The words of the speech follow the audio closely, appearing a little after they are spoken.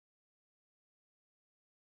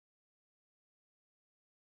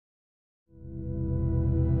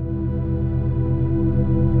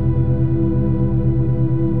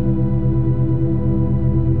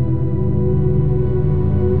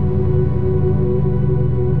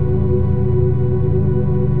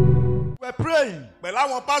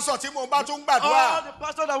All the pastors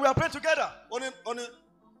that we are praying together.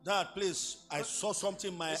 Dad, please, I saw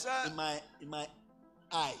something in my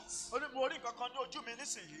eyes.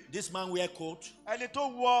 This man wear coat.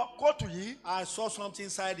 I saw something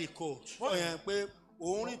inside the coat. He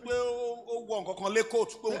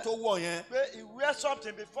wear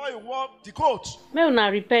something before he wore the coat. May una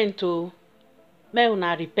repent o. May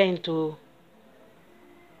una repent o.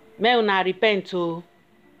 May una repent o.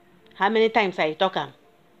 How many times I talk am?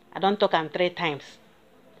 I don't talk am 3 times.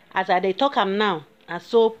 As I dey talk am now, and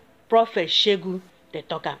so Prophet Shegu dey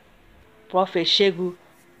talk am. Prophet Shegu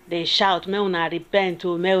dey shout, may una repent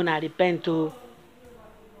o, may una repent o.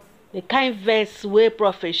 The kind verse where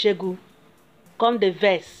Prophet Shegu come the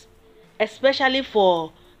verse, especially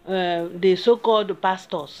for the so-called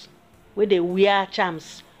pastors, where they wear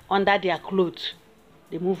charms under their clothes,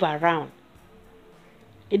 they move around.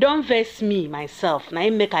 It don't vex me myself. Now I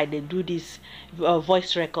make I dey do this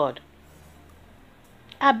voice record.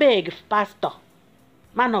 I beg, pastor,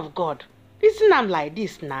 man of God, listen am like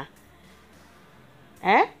this now.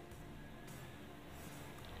 That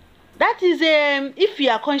is if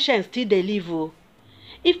your conscience still dey live o.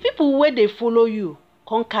 If people where they follow you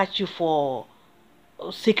can't catch you for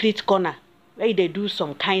secret corner where they do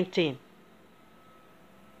some kind thing,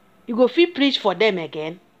 you go fit preach for them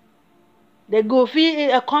again. They go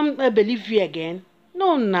fit come believe you again.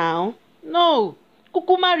 No now. No.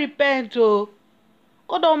 Kukuma repent o.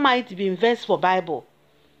 God Almighty be invest for Bible.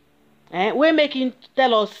 We making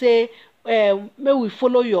tell us say may we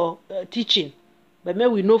follow your teaching, but may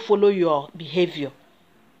we not follow your behavior.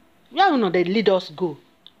 Why not they lead us go?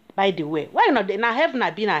 By the way, why not? Now heaven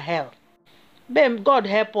have been a hell. Then God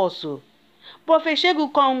help us. Prophet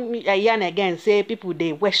Shegu come yarn again say people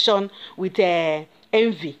they question with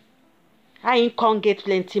envy. I ain't can't get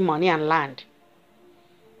plenty money and land.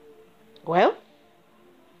 Well,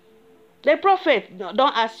 the prophet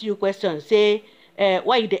don't ask you questions. Say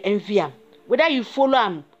why you the envy him? Whether you follow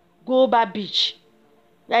him, go back beach.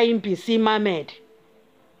 Where him be see mermaid.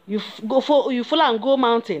 You follow him go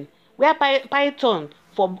mountain. Where python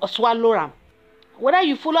for swallow him. Whether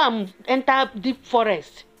you follow him enter deep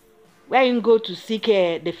forest. Where him go to seek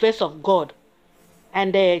the face of God.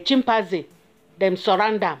 And the chimpanzee them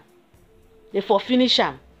surround him. They for finish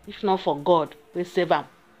him, if not for God, we save him.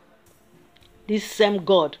 This same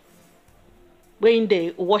God, where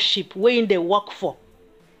they worship, where they work for,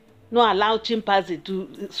 no allow chimpanzee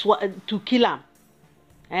to kill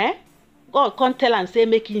him. God can't tell and say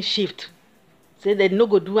making shift, say they no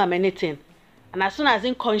go do him anything, and as soon as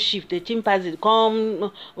he come shift, the chimpanzee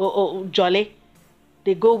come jolly,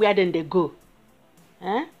 they go where then they go.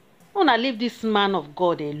 Wanna leave this man of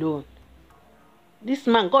God alone. This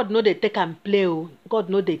man, God know they take and play. God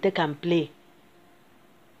know they take and play.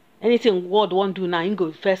 Anything God won't do now, he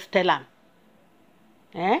go first tell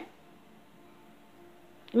him.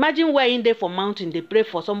 Imagine where in there for mountain, they pray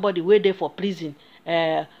for somebody where they for prison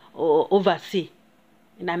overseas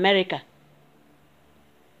in America.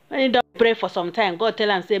 When you don't pray for some time, God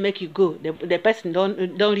tell and say make you go. The person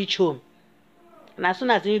don't reach home. And as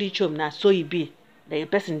soon as he reach home, now so he be. The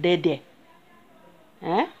person dead there.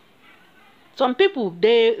 Some people,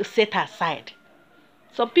 they set aside.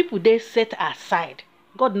 Some people, they set aside.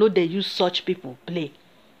 God know they use such people play.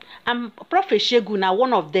 And Prophet Shegu now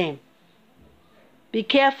one of them. Be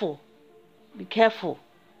careful. Be careful.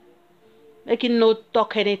 Make him not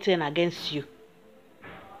talk anything against you.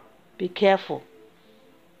 Be careful.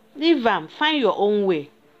 Leave them. Find your own way.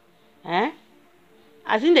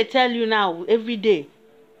 As in they tell you now every day,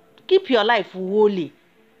 keep your life holy.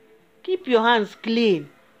 Keep your hands clean.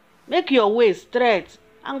 Make your way straight,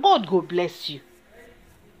 and God go bless you.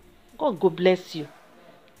 God go bless you.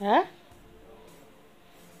 Make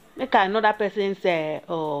another person's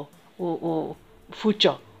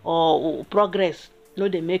future or progress. No,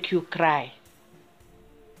 they make you cry.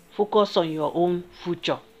 Focus on your own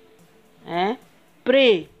future.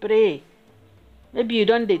 Pray. Maybe you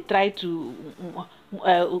don't they try to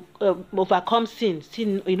overcome sin.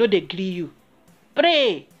 Sin, you know they agree you.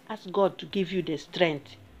 Pray. Ask God to give you the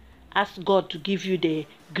strength. Ask God to give you the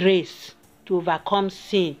grace to overcome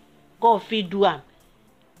sin. God fit do am.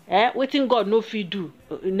 Waiting God no fit do,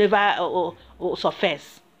 never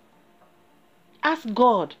surface. Ask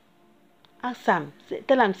God. Ask him.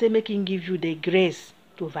 Tell him say make him give you the grace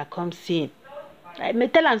to overcome sin.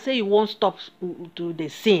 Tell him say you won't stop to the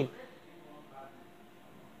sin.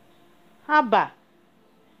 Haba.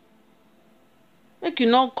 Make you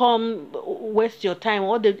not come waste your time,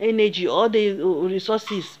 all the energy, all the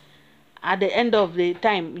resources. At the end of the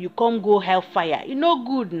time, you come go hellfire. You no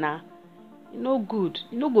good now. You no good.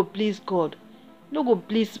 You no go please God. No go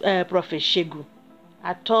please Prophet Shegu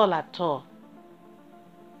at all.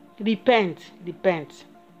 Repent.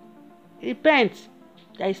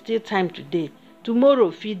 There is still time today.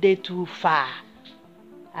 Tomorrow fit dey too far.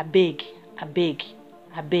 Abeg.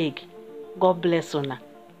 God bless una.